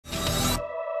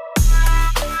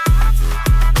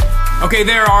Okay,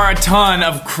 there are a ton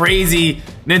of crazy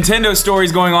Nintendo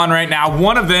stories going on right now.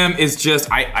 One of them is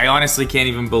just, I honestly can't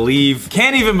even believe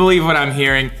what I'm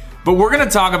hearing. But we're gonna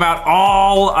talk about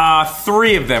all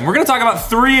three of them. We're gonna talk about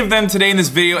three of them today in this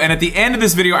video, and at the end of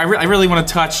this video, I really wanna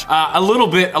touch a little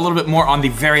bit more on the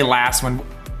very last one.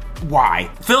 Why?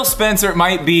 Phil Spencer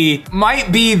might be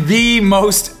the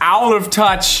most out of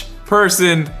touch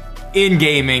person in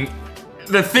gaming.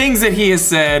 The things that he has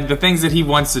said, the things that he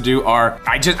wants to do are,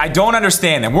 I don't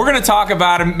understand them. We're gonna talk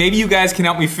about him. Maybe you guys can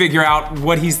help me figure out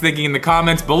what he's thinking in the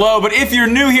comments below. But if you're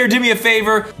new here, do me a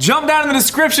favor, jump down in the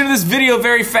description of this video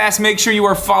very fast. Make sure you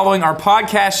are following our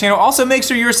podcast channel. Also, make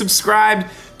sure you're subscribed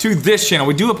to this channel.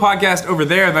 We do a podcast over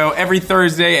there though, every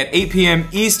Thursday at 8 p.m.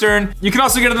 Eastern. You can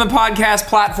also get on the podcast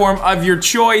platform of your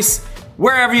choice.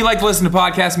 Wherever you like to listen to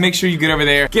podcasts, make sure you get over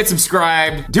there, get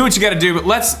subscribed, do what you gotta do. But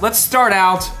let's start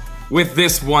out with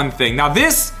this one thing. Now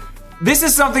this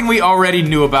is something we already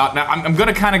knew about. Now I'm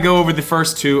gonna kind of go over the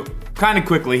first two kind of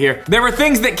quickly here. There were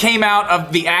things that came out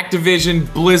of the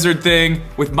Activision Blizzard thing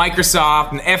with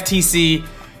Microsoft and FTC.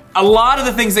 A lot of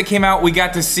the things that came out we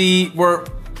got to see were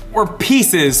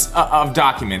pieces of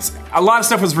documents. A lot of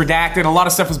stuff was redacted, a lot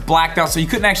of stuff was blacked out, so you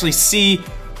couldn't actually see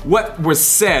what was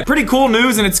said. Pretty cool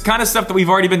news, and it's kind of stuff that we've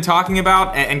already been talking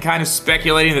about and kind of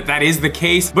speculating that is the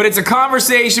case. But it's a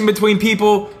conversation between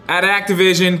people at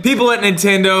Activision, people at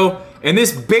Nintendo, and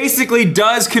this basically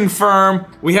does confirm,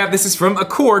 this is from a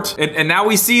court, and now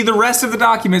we see the rest of the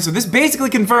document. So this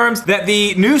basically confirms that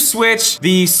the new Switch,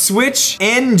 the Switch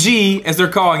NG, as they're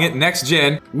calling it, next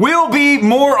gen, will be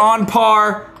more on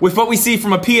par with what we see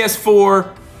from a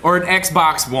PS4 or an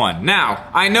Xbox One. Now,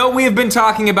 I know we have been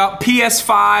talking about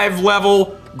PS5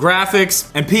 level graphics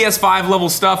and PS5 level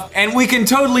stuff, and we can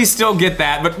totally still get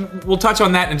that, but we'll touch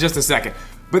on that in just a second.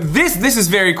 But this is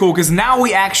very cool, because now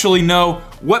we actually know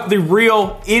what the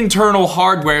real internal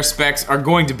hardware specs are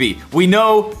going to be. We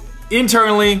know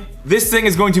internally, this thing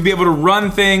is going to be able to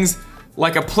run things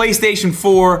like a PlayStation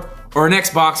 4 or an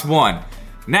Xbox One.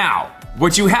 Now,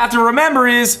 what you have to remember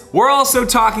is, we're also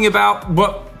talking about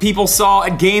what people saw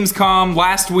at Gamescom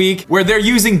last week, where they're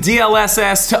using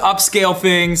DLSS to upscale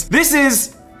things. This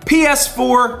is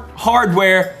PS4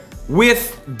 hardware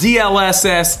with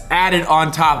DLSS added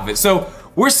on top of it. So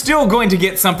we're still going to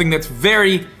get something that's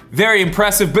very, very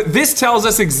impressive, but this tells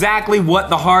us exactly what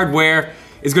the hardware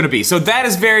is gonna be. So that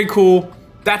is very cool.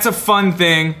 That's a fun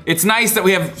thing. It's nice that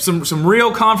we have some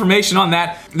real confirmation on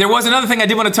that. There was another thing I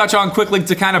did want to touch on quickly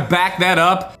to kind of back that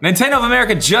up. Nintendo of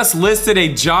America just listed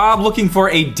a job looking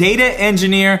for a data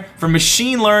engineer for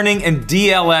machine learning and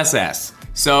DLSS.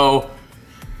 So,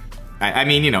 I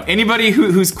mean, you know, anybody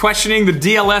who's questioning the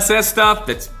DLSS stuff,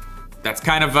 that's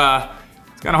kind of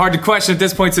hard to question at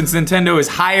this point, since Nintendo is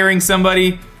hiring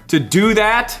somebody to do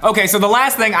that. Okay, so the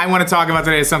last thing I want to talk about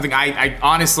today is something I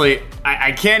honestly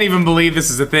can't even believe this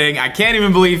is a thing. I can't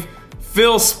even believe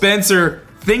Phil Spencer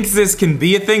thinks this can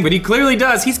be a thing, but he clearly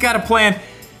does. He's got a plan.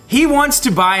 He wants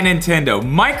to buy Nintendo.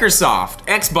 Microsoft,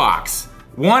 Xbox,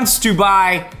 wants to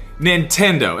buy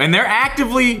Nintendo, and they're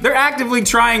actively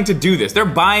trying to do this. They're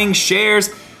buying shares.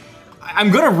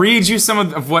 I'm gonna read you some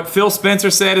of what Phil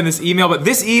Spencer said in this email, but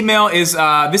this email is,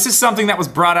 this is something that was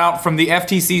brought out from the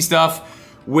FTC stuff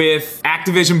with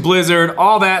Activision Blizzard,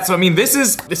 all that. So I mean, this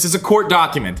is a court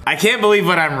document. I can't believe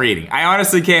what I'm reading. I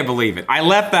honestly can't believe it. I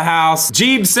left the house.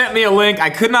 Jeeb sent me a link. I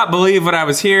could not believe what I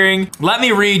was hearing. Let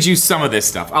me read you some of this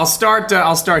stuff. I'll start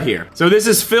here. So this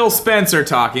is Phil Spencer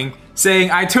talking,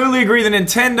 saying, "I totally agree that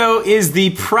Nintendo is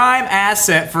the prime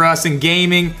asset for us in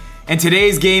gaming, and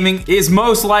today's gaming is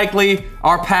most likely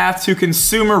our path to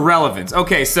consumer relevance."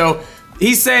 Okay, so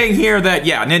he's saying here that,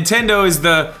 yeah, Nintendo is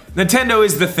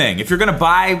the thing. If you're gonna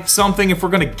buy something, if we're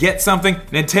gonna get something,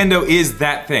 Nintendo is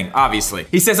that thing, obviously.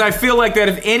 He says, "I feel like that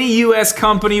if any US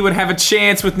company would have a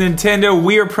chance with Nintendo,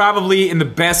 we are probably in the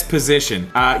best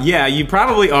position." Yeah, you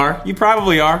probably are. You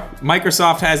probably are.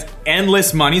 Microsoft has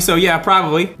endless money, so yeah,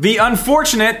 probably. The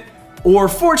unfortunate, or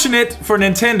fortunate for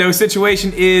Nintendo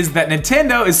situation is that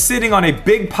Nintendo is sitting on a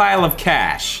big pile of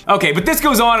cash. Okay, but this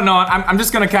goes on and on. I'm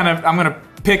just gonna I'm gonna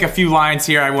pick a few lines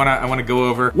here I wanna go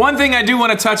over. One thing I do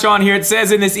wanna touch on here, it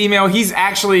says in this email,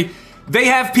 they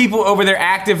have people over there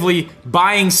actively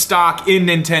buying stock in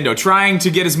Nintendo, trying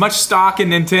to get as much stock in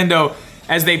Nintendo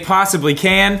as they possibly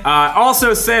can.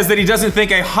 Also says that he doesn't think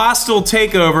a hostile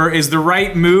takeover is the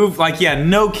right move. Like, yeah,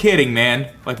 no kidding, man.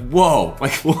 Like, whoa,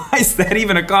 like, why is that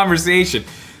even a conversation?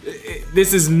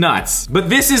 This is nuts.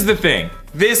 But this is the thing.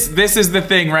 This is the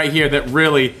thing right here that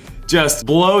really just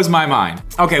blows my mind.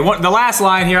 Okay, the last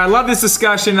line here. I love this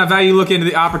discussion of how you look into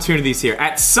the opportunities here.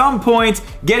 At some point,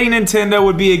 getting Nintendo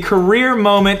would be a career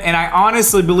moment, and I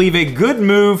honestly believe a good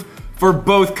move for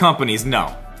both companies?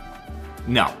 No.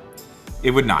 No, it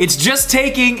would not. It's just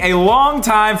taking a long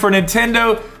time for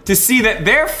Nintendo to see that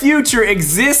their future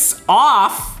exists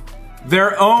off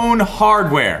their own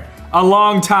hardware. A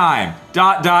long time. ...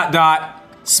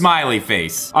 Smiley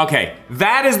face. Okay,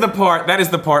 that is the part,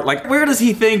 like, where does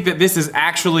he think that this is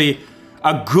actually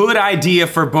a good idea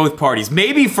for both parties?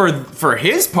 Maybe for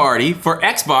his party, for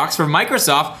Xbox, for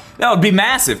Microsoft, that would be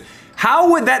massive. How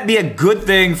would that be a good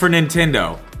thing for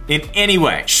Nintendo in any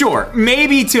way? Sure,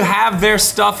 maybe to have their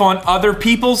stuff on other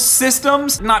people's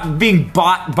systems, not being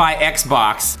bought by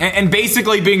Xbox, and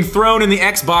basically being thrown in the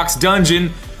Xbox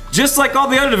dungeon, just like all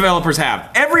the other developers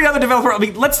have. Every other developer, I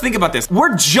mean, let's think about this.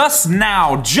 We're just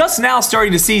now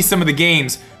starting to see some of the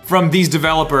games from these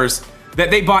developers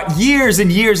that they bought years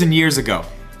and years and years ago.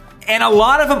 And a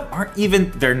lot of them aren't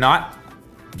even, they're not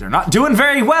doing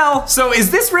very well. So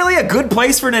is this really a good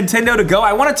place for Nintendo to go?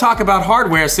 I want to talk about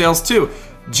hardware sales too.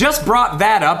 Just brought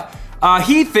that up.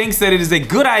 He thinks that it is a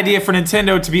good idea for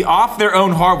Nintendo to be off their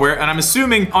own hardware, and I'm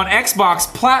assuming on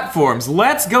Xbox platforms.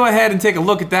 Let's go ahead and take a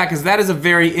look at that, because that is a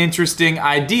very interesting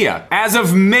idea. As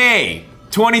of May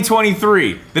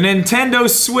 2023, the Nintendo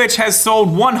Switch has sold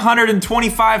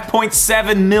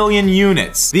 125.7 million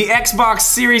units. The Xbox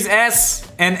Series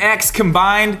S and X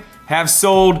combined have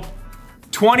sold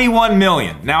 21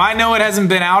 million. Now, I know it hasn't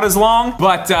been out as long,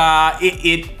 but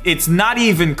it's not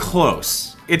even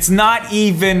close. It's not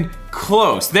even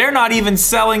close. They're not even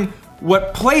selling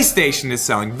what PlayStation is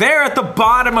selling. They're at the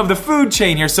bottom of the food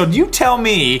chain here. So you tell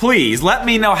me, please, let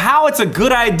me know how it's a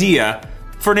good idea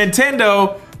for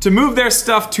Nintendo to move their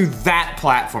stuff to that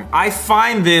platform. I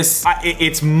find this,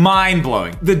 it's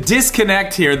mind-blowing. The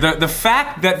disconnect here, the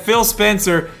fact that Phil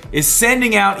Spencer is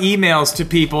sending out emails to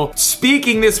people,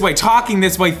 speaking this way, talking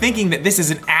this way, thinking that this is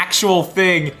an actual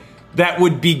thing that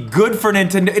would be good for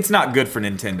Nintendo. It's not good for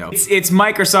Nintendo. It's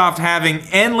Microsoft having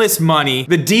endless money,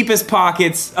 the deepest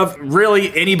pockets of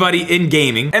really anybody in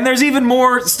gaming. And there's even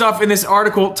more stuff in this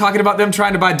article talking about them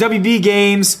trying to buy WB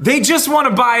games. They just want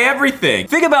to buy everything.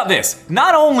 Think about this.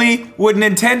 Not only would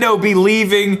Nintendo be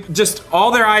leaving just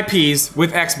all their IPs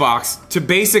with Xbox to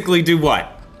basically do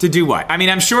what? To do what? I mean,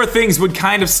 I'm sure things would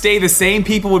kind of stay the same.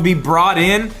 People would be brought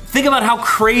in. Think about how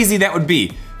crazy that would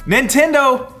be.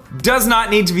 Nintendo does not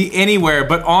need to be anywhere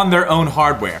but on their own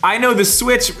hardware. I know the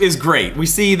Switch is great. We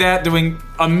see that doing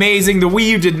amazing. The Wii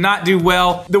U did not do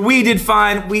well. The Wii did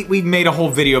fine. We made a whole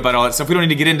video about all that stuff. We don't need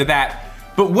to get into that.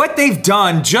 But what they've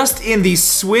done just in the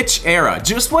Switch era,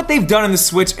 just what they've done in the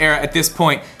Switch era at this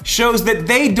point, shows that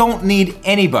they don't need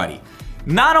anybody.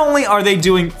 Not only are they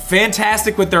doing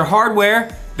fantastic with their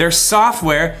hardware, their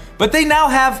software, but they now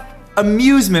have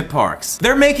amusement parks.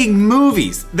 They're making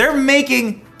movies. They're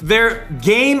making their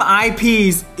game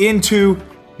IPs into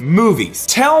movies.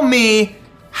 Tell me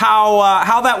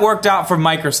how that worked out for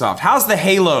Microsoft. How's the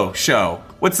Halo show?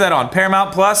 What's that on?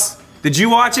 Paramount Plus? Did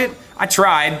you watch it? I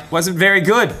tried. Wasn't very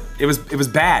good. It was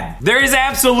bad. There is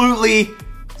absolutely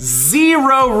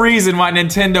zero reason why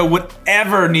Nintendo would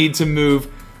ever need to move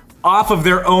off of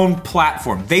their own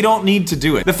platform. They don't need to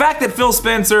do it. The fact that Phil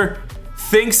Spencer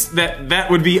thinks that that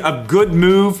would be a good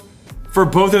move for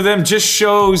both of them just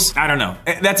shows, I don't know.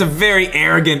 That's a very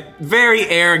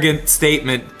arrogant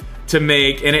statement to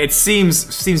make, and it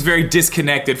seems very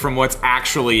disconnected from what's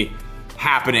actually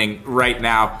happening right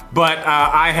now. But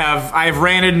I have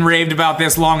ranted and raved about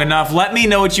this long enough. Let me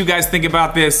know what you guys think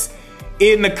about this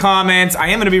in the comments. I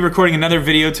am gonna be recording another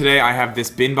video today. I have this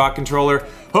Binbot controller.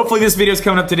 Hopefully this video's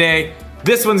coming up today.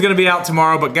 This one's gonna be out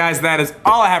tomorrow, but guys, that is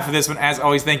all I have for this one. As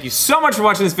always, thank you so much for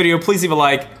watching this video. Please leave a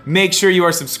like. Make sure you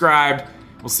are subscribed.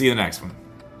 We'll see you in the next one.